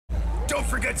don't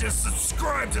forget to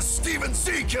subscribe to Steven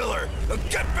jckiller.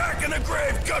 Get back in the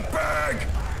grave, gutbag!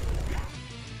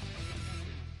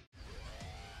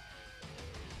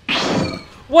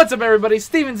 What's up, everybody?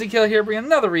 Steven jckiller here, bringing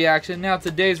another reaction. Now,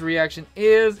 today's reaction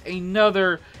is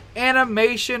another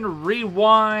animation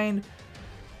rewind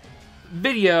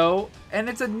video, and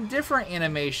it's a different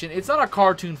animation. It's not a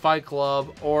cartoon Fight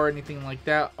Club or anything like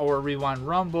that, or a rewind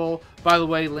rumble. By the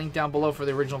way, link down below for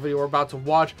the original video we're about to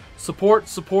watch. Support,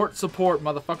 support, support,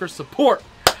 motherfuckers, support.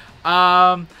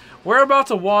 We're about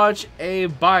to watch a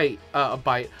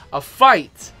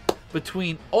fight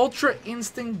between Ultra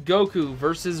Instinct Goku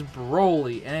versus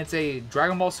BROLY, and it's a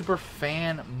Dragon Ball Super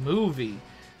fan movie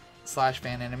 /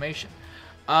 fan animation.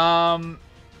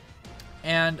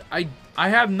 And I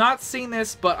have not seen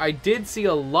this, but I did see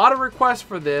a lot of requests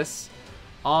for this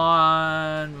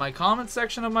on my comment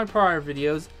section of my prior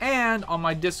videos and on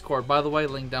my Discord. By the way,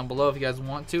 link down below if you guys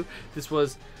want to. This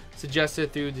was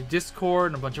suggested through the Discord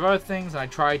and a bunch of other things, and I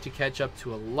tried to catch up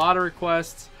to a lot of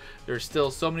requests. There's still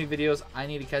so many videos I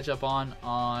need to catch up on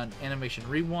Animation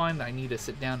Rewind that I need to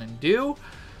sit down and do.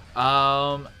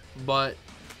 But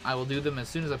I will do them as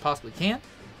soon as I possibly can.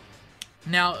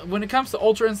 Now, when it comes to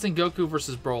Ultra Instinct Goku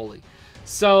versus BROLY,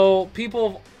 so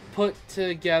people put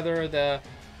together the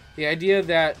idea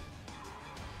that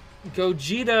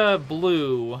Gogeta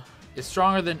Blue is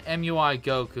stronger than MUI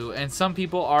Goku, and some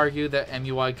people argue that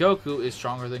MUI Goku is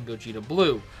stronger than Gogeta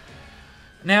Blue.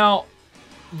 Now,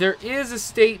 there is a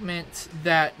statement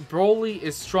that BROLY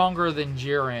is stronger than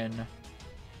Jiren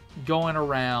going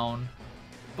around,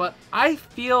 but I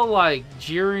feel like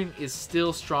Jiren is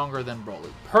still stronger than BROLY.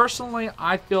 Personally,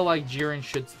 I feel like Jiren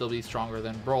should still be stronger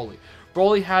than BROLY.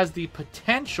 BROLY has the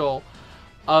potential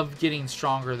of getting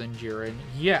stronger than Jiren,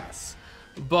 yes,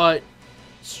 but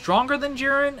stronger than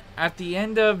Jiren at the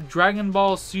end of Dragon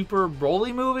Ball Super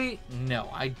BROLY movie? No,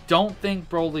 I don't think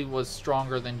BROLY was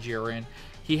stronger than Jiren.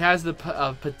 He has the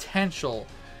potential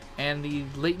and the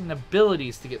latent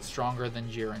abilities to get stronger than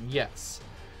Jiren, yes.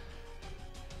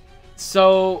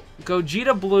 So,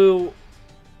 Gogeta Blue,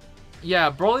 yeah,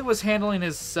 BROLY was handling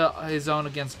his own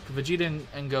against Vegeta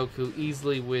and Goku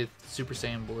easily with Super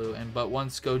Saiyan Blue, but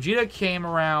once Gogeta came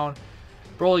around,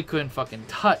 BROLY couldn't fucking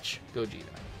touch Gogeta.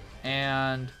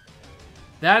 And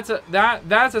that's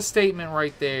a statement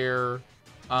right there,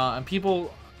 and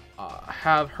people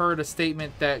have heard a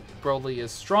statement that BROLY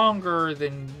is stronger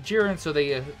than Jiren, so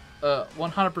they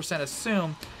 100%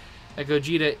 assume that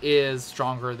Gogeta is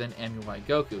stronger than MUI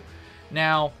Goku.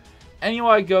 Now,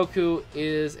 MUI Goku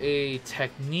is a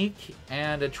technique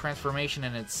and a transformation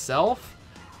in itself,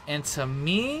 and to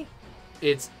me,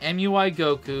 it's MUI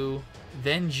Goku,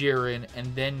 then Jiren,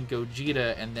 and then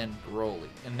Gogeta, and then BROLY,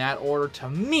 in that order to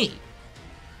me,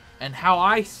 and how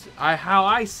I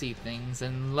see things,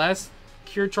 unless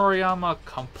Akira Toriyama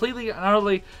completely and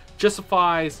utterly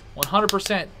justifies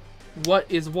 100% what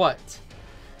is what.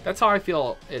 That's how I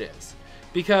feel it is.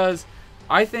 Because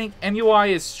I think MUI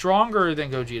is stronger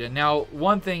than Gogeta. Now,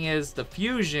 one thing is the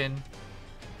fusion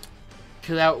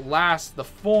could outlast the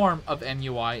form of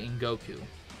MUI in Goku.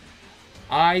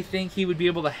 I think he would be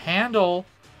able to handle,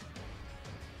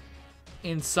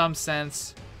 in some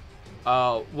sense,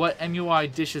 what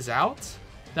MUI dishes out.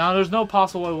 Now, there's no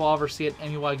possible way we'll ever see it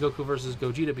MUI Goku versus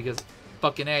Gogeta because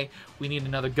fucking A, we need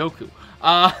another Goku.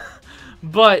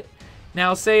 But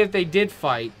now, say if they did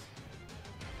fight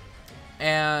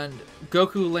and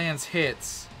Goku lands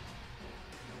hits,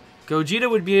 Gogeta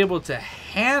would be able to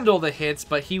handle the hits,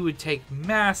 but he would take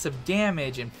massive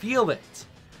damage and feel it.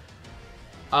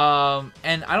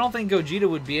 And I don't think Gogeta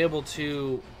would be able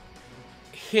to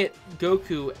hit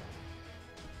Goku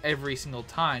every single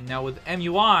time. Now, with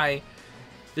MUI,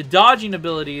 the dodging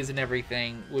abilities and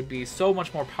everything would be so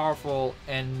much more powerful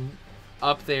and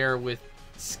up there with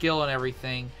skill and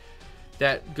everything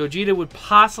that Gogeta would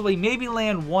possibly maybe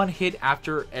land one hit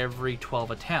after every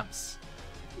 12 attempts.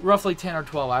 Roughly 10 or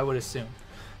 12, I would assume.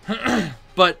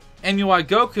 But MUI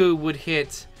Goku would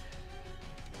hit,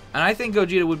 and I think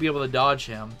Gogeta would be able to dodge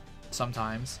him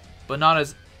sometimes, but not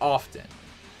as often.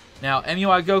 Now,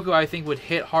 MUI Goku, I think, would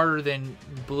hit harder than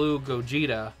Blue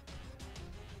Gogeta,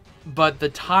 but the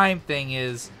time thing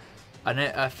is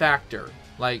a factor.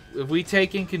 Like, if we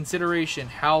take in consideration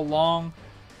how long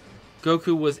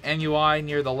Goku was MUI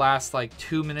near the last, like,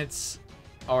 2 minutes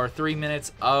or 3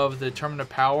 minutes of the Tournament of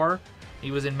Power,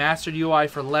 he was in Mastered UI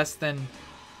for less than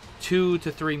 2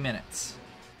 to 3 minutes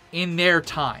in their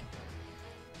time.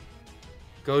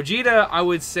 Gogeta, I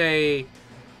would say,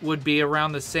 would be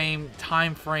around the same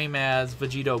time frame as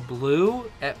Vegeta Blue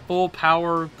at full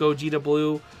power. Gogeta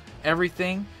Blue,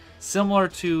 everything similar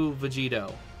to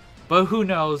Vegito, but who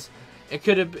knows? it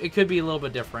could be a little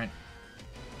bit different.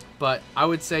 But I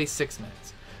would say 6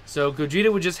 minutes. So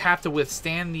Gogeta would just have to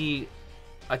withstand the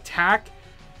attack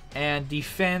and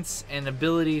defense and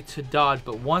ability to dodge.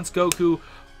 But once Goku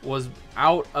was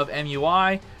out of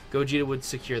MUI, Gogeta would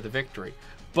secure the victory.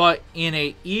 But in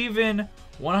a even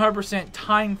 100%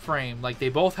 time frame, like they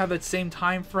both have that same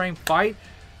time frame fight,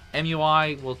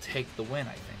 MUI will take the win,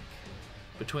 I think,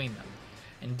 between them,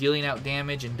 and dealing out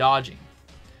damage and dodging.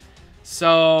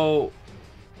 So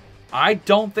I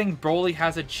don't think Broly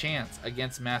has a chance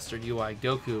against Master UI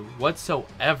Goku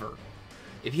whatsoever.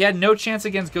 If he had no chance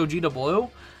against Gogeta Blue,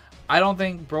 I don't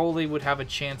think Broly would have a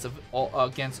chance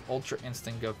against Ultra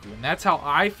Instinct Goku. And that's how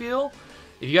I feel.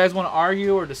 If you guys want to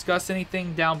argue or discuss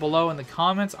anything down below in the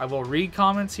comments, I will read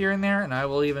comments here and there, and I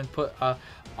will even put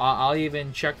I'll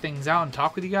even check things out and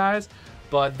talk with you guys.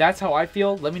 But that's how I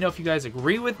feel. Let me know if you guys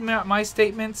agree with my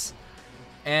statements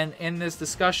and in this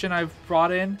discussion I've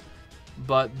brought in.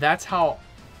 But that's how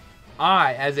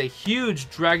I, as a huge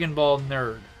Dragon Ball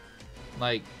nerd,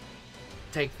 like,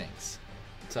 take things.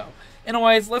 So,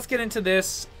 anyways, let's get into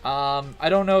this. I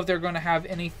don't know if they're going to have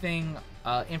anything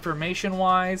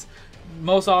information-wise.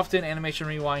 Most often, Animation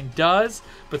Rewind does,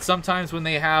 but sometimes when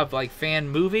they have like fan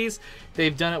movies,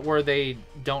 they've done it where they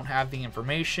don't have the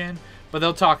information, but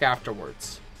they'll talk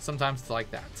afterwards. Sometimes it's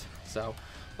like that. So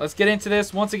let's get into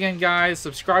this. Once again, guys,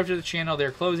 subscribe to the channel.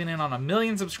 They're closing in on 1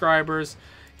 million subscribers.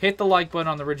 Hit the like button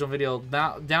on the original video.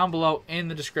 Down below in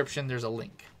the description, there's a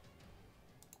link.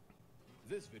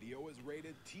 This video is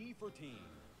rated T for teen.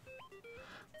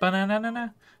 Ba-na-na-na-na,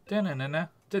 da-na-na-na,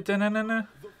 da-da-na-na-na.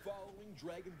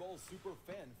 Dragon Ball Super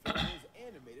fan film is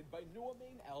animated by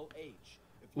amnafAMNAF.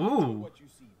 If you Ooh. enjoy what you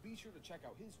see, be sure to check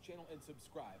out his channel and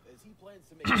subscribe, as he plans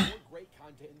to make more great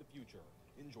content in the future.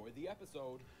 Enjoy the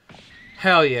episode.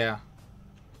 Hell yeah.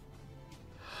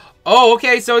 Oh,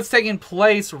 okay, so it's taking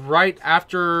place right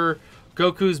after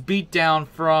Goku's beatdown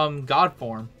from God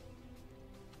form.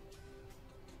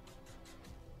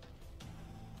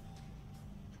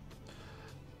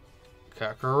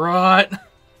 Kakarot.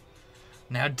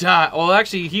 Now die. Well,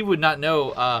 actually, he would not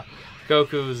know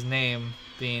Goku's name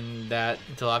being that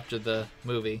until after the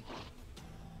movie.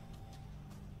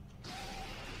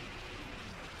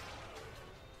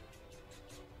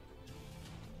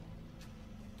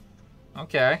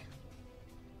 Okay.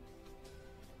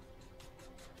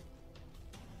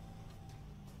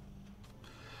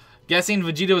 Guessing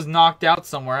Vegeta was knocked out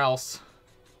somewhere else.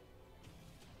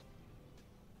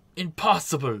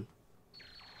 Impossible.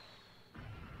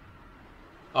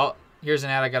 Oh, here's an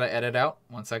ad I gotta edit out.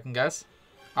 1 second, guys.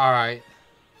 Alright.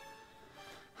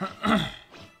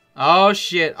 Oh,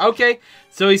 shit. Okay,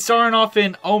 so he's starting off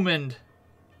in Omened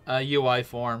UI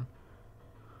form.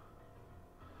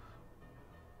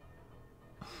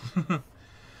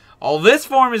 Oh, this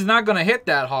form is not gonna hit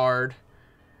that hard.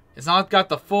 It's not got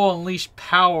the full unleashed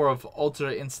power of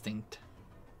Ultra Instinct.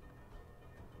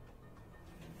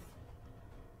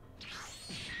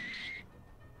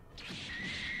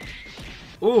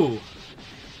 Ooh.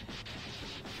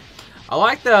 I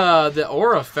like the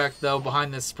aura effect, though,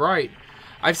 behind this sprite.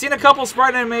 I've seen a couple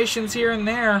sprite animations here and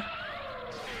there.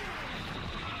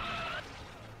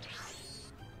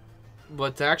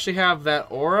 But to actually have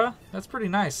that aura, that's pretty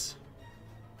nice.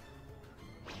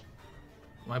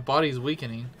 My body's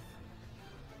weakening.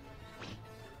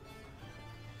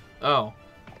 Oh.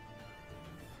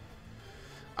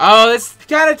 Oh, it's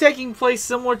kind of taking place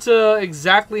similar to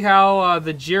exactly how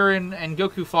the Jiren and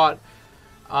Goku fought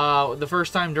the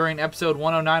first time during episode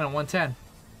 109 and 110.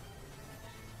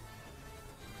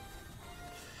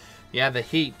 Yeah, the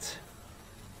heat.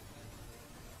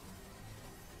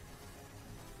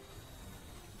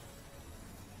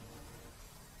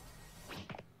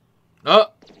 Oh!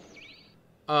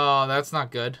 Oh, that's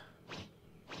not good.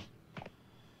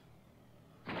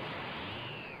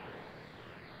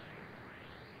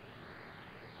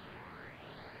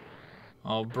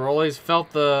 Oh, Broly's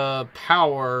felt the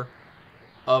power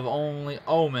of only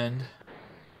Omened.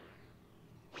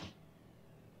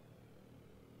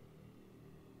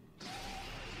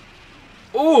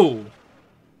 Ooh!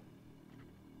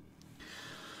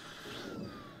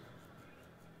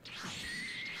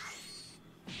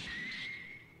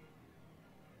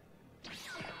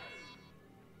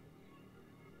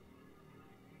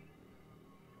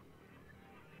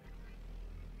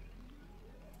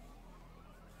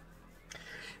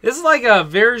 This is like a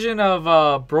version of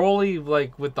Broly,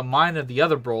 like with the mind of the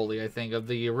other Broly, I think, of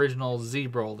the original Z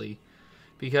Broly,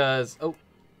 because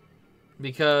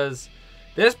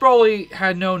this Broly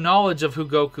had no knowledge of who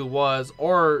Goku was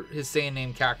or his Saiyan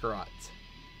name Kakarot.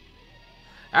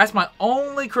 That's my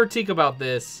only critique about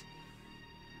this.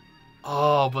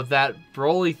 Oh, but that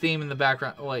Broly theme in the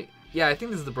background. Wait, yeah, I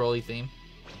think this is the Broly theme.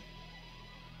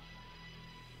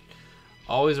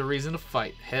 Always a reason to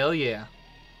fight. Hell yeah.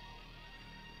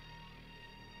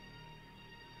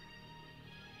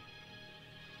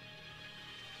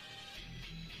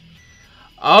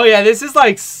 Oh yeah, this is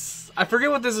like, I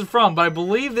forget what this is from, but I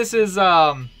believe this is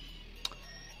I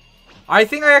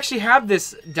think I actually have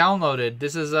this downloaded.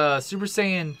 This is Super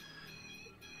Saiyan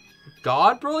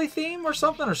God Broly theme or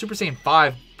something, or Super Saiyan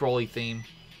 5 Broly theme.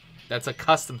 That's a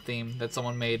custom theme that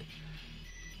someone made.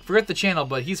 Forget the channel,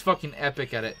 but he's fucking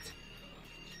epic at it.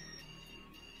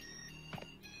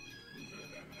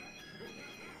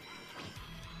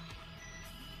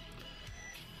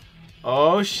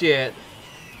 Oh shit.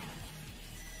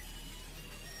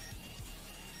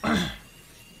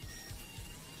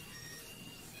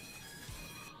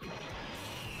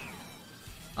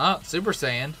 Oh, Super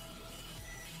Saiyan.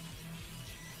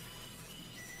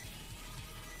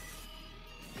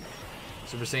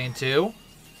 Super Saiyan 2.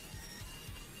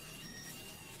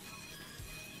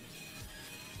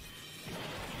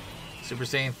 Super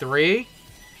Saiyan 3.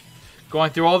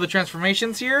 Going through all the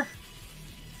transformations here.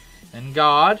 And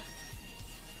God.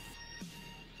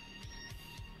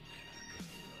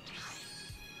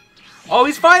 Oh,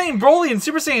 he's fighting Broly in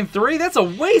Super Saiyan 3? That's a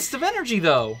waste of energy,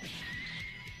 though.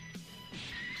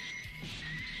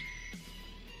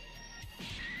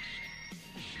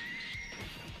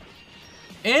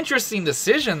 Interesting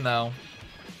decision, though.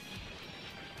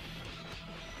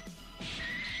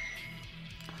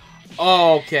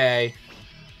 Okay.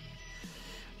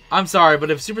 I'm sorry,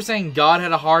 but if Super Saiyan God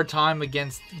had a hard time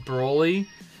against Broly,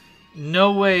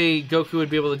 no way Goku would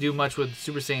be able to do much with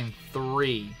Super Saiyan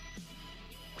 3.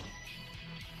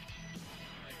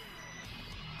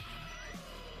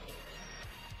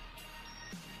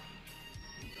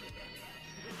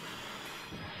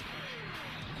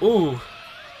 Ooh.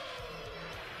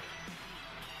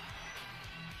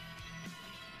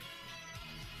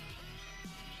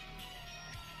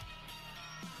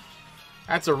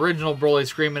 That's original Broly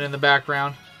screaming in the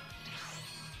background.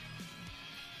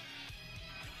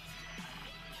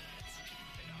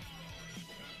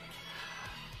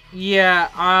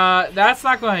 Yeah, that's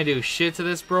not going to do shit to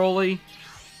this Broly.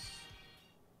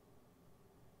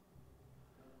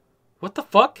 What the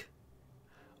fuck?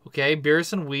 Okay,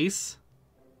 Beerus and Whis.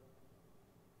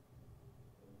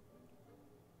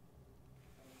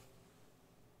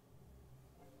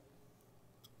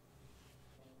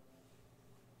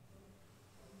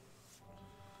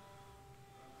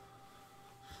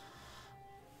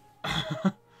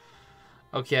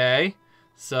 Okay,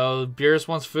 so Beerus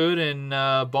wants food and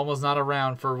Bulma's not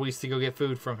around for Whis to go get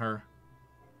food from her.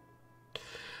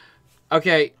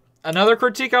 Okay, another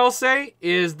critique I will say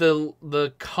is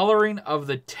the coloring of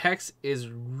the text is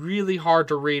really hard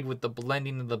to read with the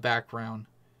blending of the background.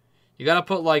 You gotta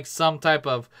put like some type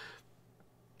of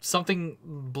something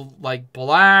like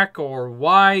black or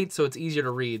white so it's easier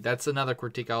to read. That's another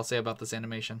critique I'll say about this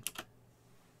animation.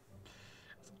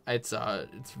 It's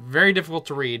very difficult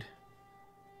to read.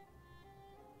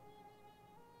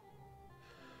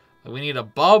 We need a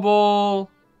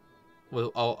bubble with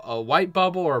a white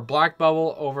bubble or a black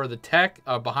bubble over the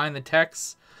behind the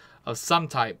text of some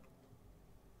type.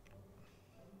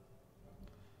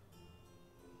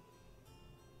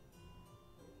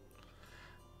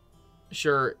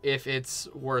 Sure, if it's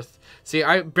worth. See,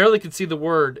 I barely could see the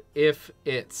word if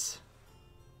it's.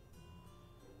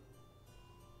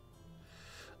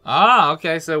 Ah,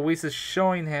 okay, so Whis is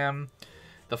showing him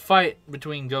the fight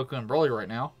between Goku and Broly right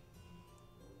now.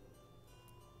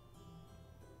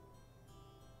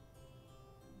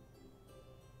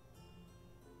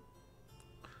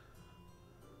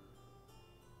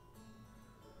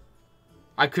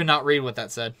 I could not read what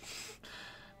that said.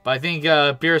 But I think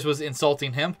Beerus was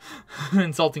insulting him.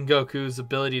 Insulting Goku's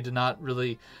ability to not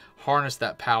really harness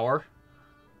that power.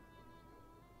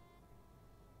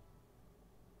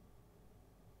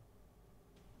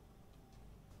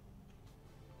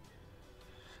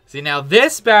 See, now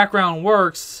this background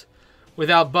works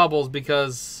without bubbles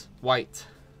because white.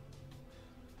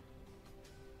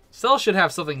 Still should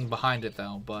have something behind it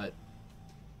though, but...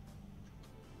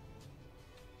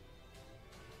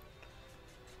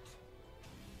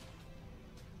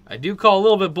 I do call a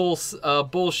little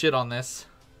bit bullshit on this.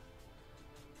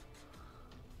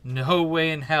 No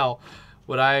way in hell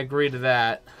would I agree to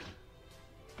that.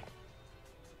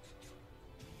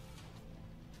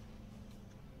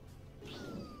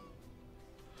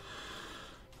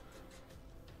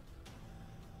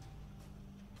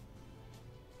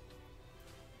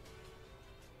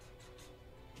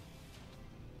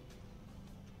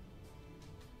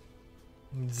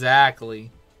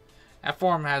 Exactly. That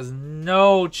form has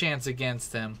no chance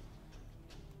against him.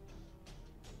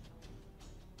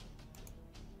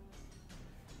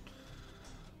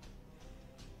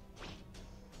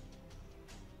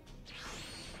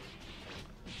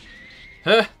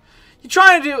 Huh?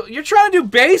 You're trying to do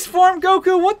base form,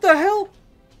 Goku? What the hell?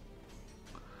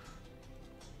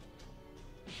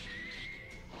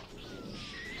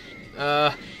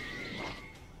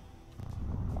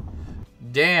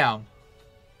 Damn.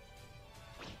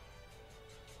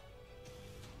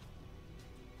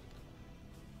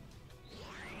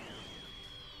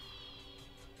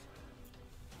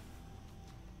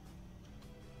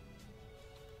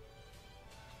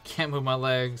 Can't move my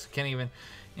legs. Can't even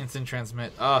instant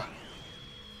transmit.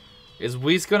 Is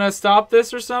Whis gonna stop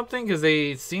this or something? Because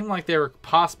they seem like they were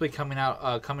possibly coming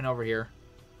out, coming over here.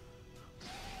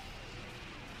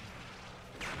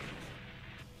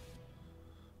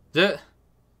 Duh.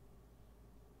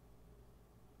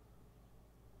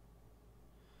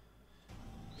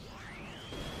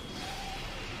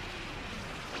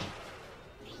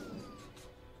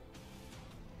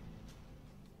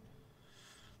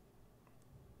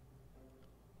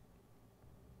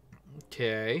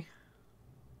 Okay.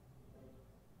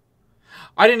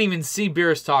 I didn't even see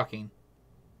Beerus talking.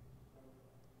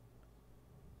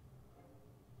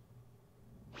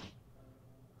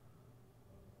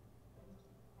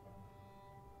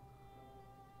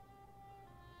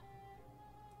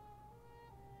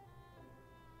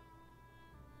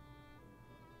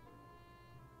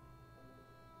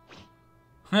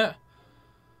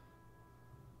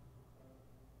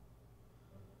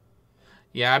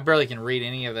 Yeah, I barely can read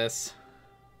any of this.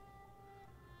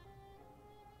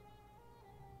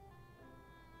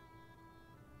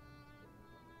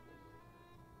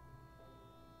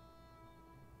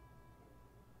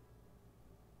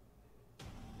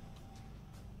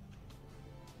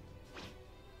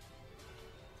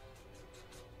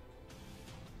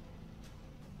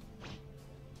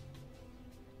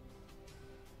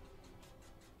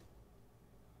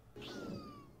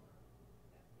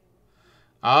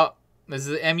 Oh, this is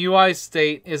the MUI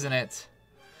state, isn't it?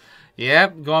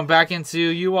 Yep, going back into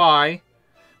UI.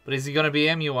 But is he going to be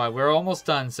MUI? We're almost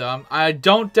done, so I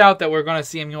don't doubt that we're going to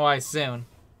see MUI soon.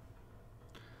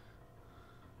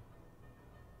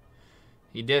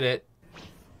 He did it.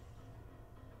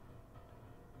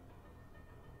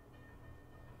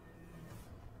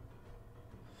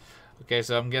 Okay,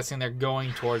 so I'm guessing they're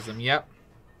going towards them. Yep.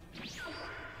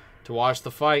 To watch the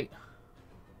fight.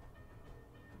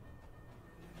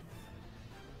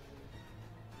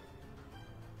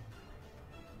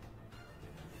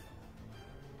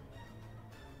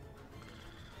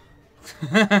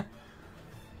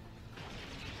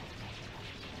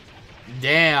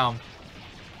 Damn.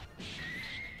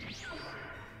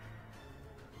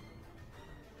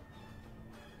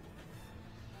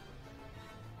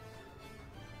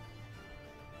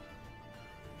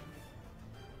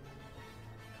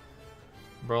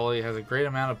 Broly has a great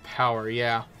amount of power,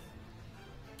 yeah.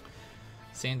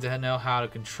 Seems to know how to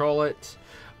control it.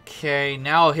 Okay,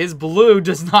 now his blue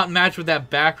does not match with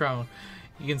that background.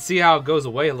 You can see how it goes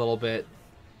away a little bit.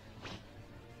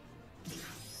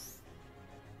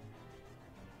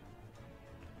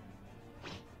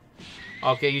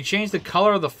 Okay, you changed the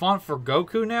color of the font for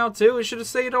Goku now, too? It should have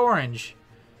stayed orange.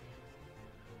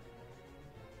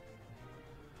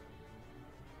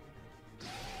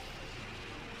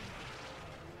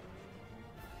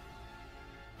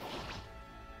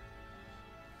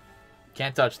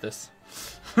 Can't touch this.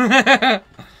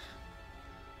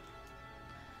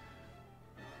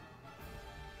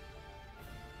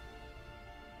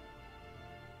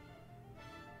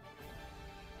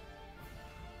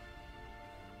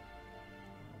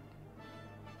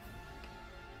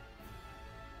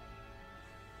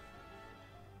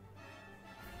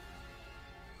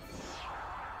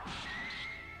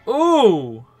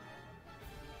 Ooh!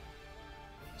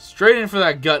 Straight in for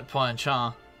that gut punch,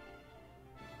 huh?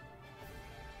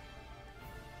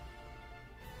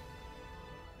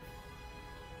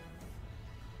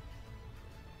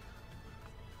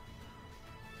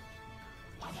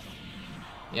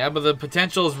 Yeah, but the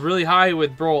potential is really high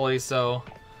with Broly, so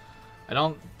I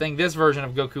don't think this version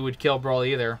of Goku would kill Broly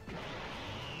either.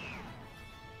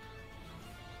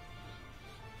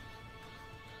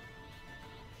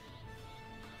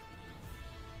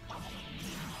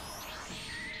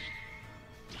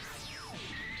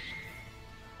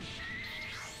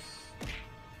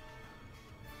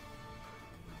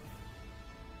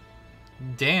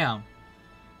 Damn.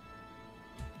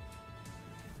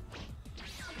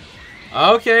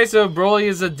 Okay, so Broly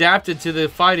is adapted to the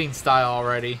fighting style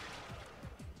already.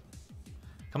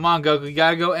 Come on, Goku. You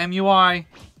gotta go MUI.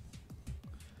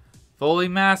 Fully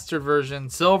mastered version.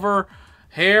 Silver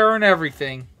hair and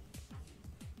everything.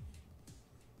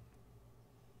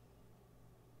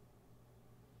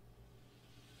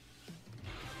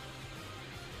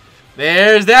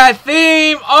 There's that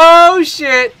theme. Oh,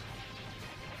 shit.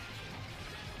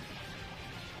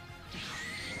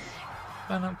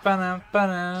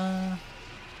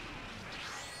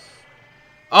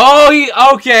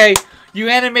 Oh, okay. You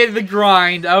animated the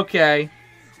grind. Okay.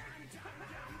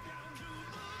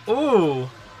 Ooh.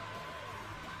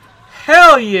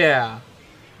 Hell yeah.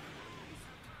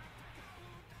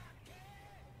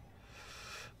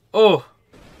 Oh.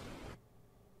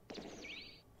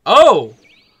 Oh.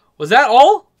 Was that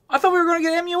all? I thought we were going to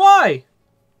get MUI.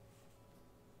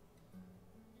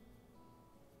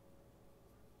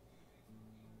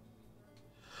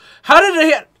 How did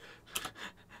it hit?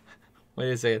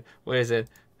 Wait a second. Wait a second.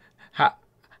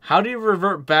 How did he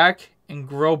revert back and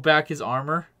grow back his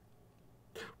armor?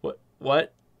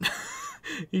 What?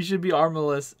 He should be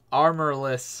armorless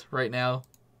right now.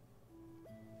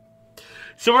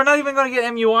 So we're not even going to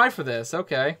get MUI for this.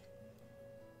 Okay.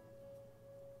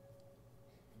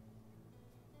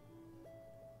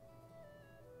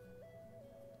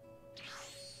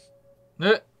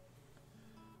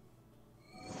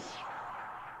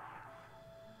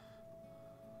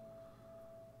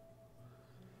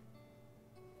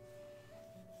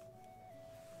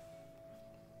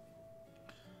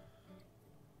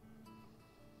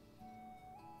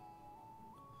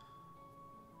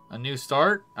 A new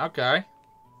start? Okay.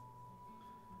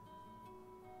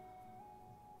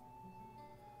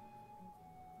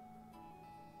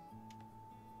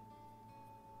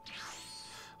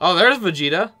 Oh, there's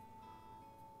Vegeta.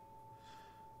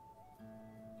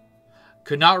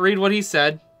 Could not read what he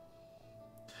said.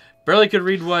 Barely could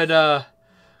read what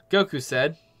Goku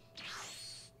said.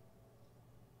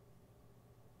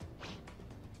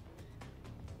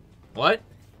 What?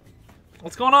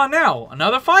 What's going on now?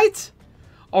 Another fight?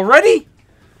 Already?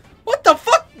 What the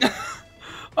fuck?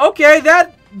 Okay,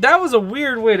 that was a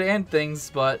weird way to end things,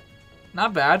 but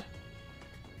not bad.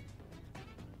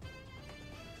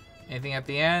 Anything at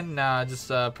the end? Nah, just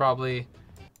probably...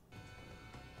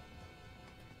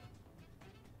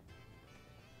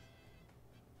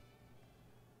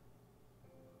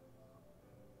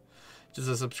 Just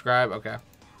a subscribe? Okay.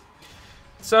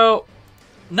 So,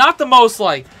 not the most,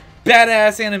 like,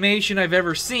 badass animation I've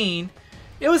ever seen.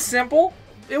 It was simple.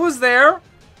 It was there.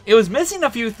 It was missing a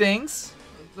few things.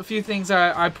 A few things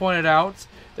I pointed out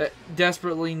that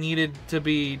desperately needed to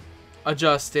be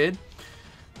adjusted.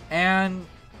 And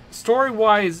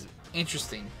story-wise,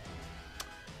 interesting.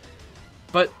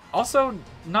 But also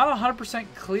not 100%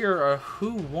 clear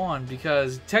who won,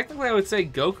 because technically I would say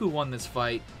Goku won this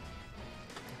fight.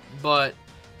 But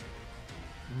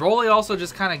BROLY also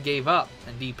just kind of gave up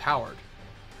and depowered.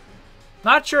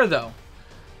 Not sure though.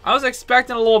 I was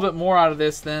expecting a little bit more out of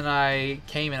this than I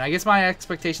came in. I guess my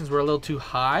expectations were a little too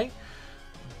high.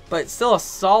 But still a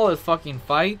solid fucking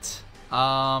fight.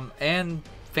 And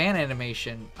fan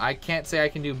animation. I can't say I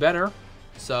can do better.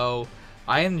 So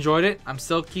I enjoyed it. I'm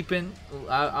still keeping...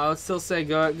 I would still say,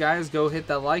 guys, go hit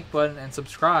that like button and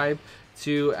subscribe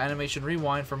to Animation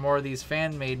Rewind for more of these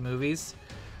fan-made movies.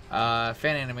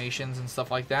 Fan animations and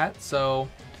stuff like that. So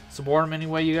support them any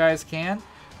way you guys can.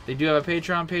 They do have a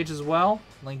Patreon page as well,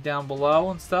 link down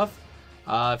below and stuff.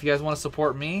 If you guys want to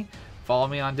support me, follow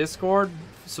me on Discord,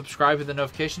 subscribe to the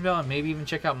notification bell, and maybe even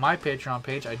check out my Patreon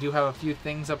page. I do have a few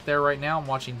things up there right now. I'm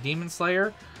watching Demon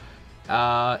Slayer,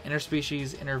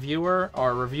 Interspecies Interviewer,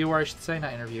 or Reviewer I should say,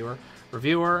 not Interviewer,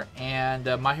 Reviewer, and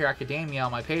My Hero Academia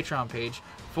on my Patreon page.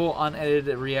 Full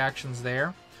unedited reactions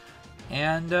there.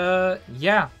 And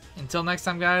yeah, until next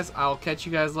time guys, I'll catch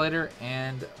you guys later,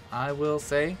 and I will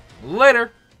say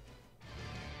later.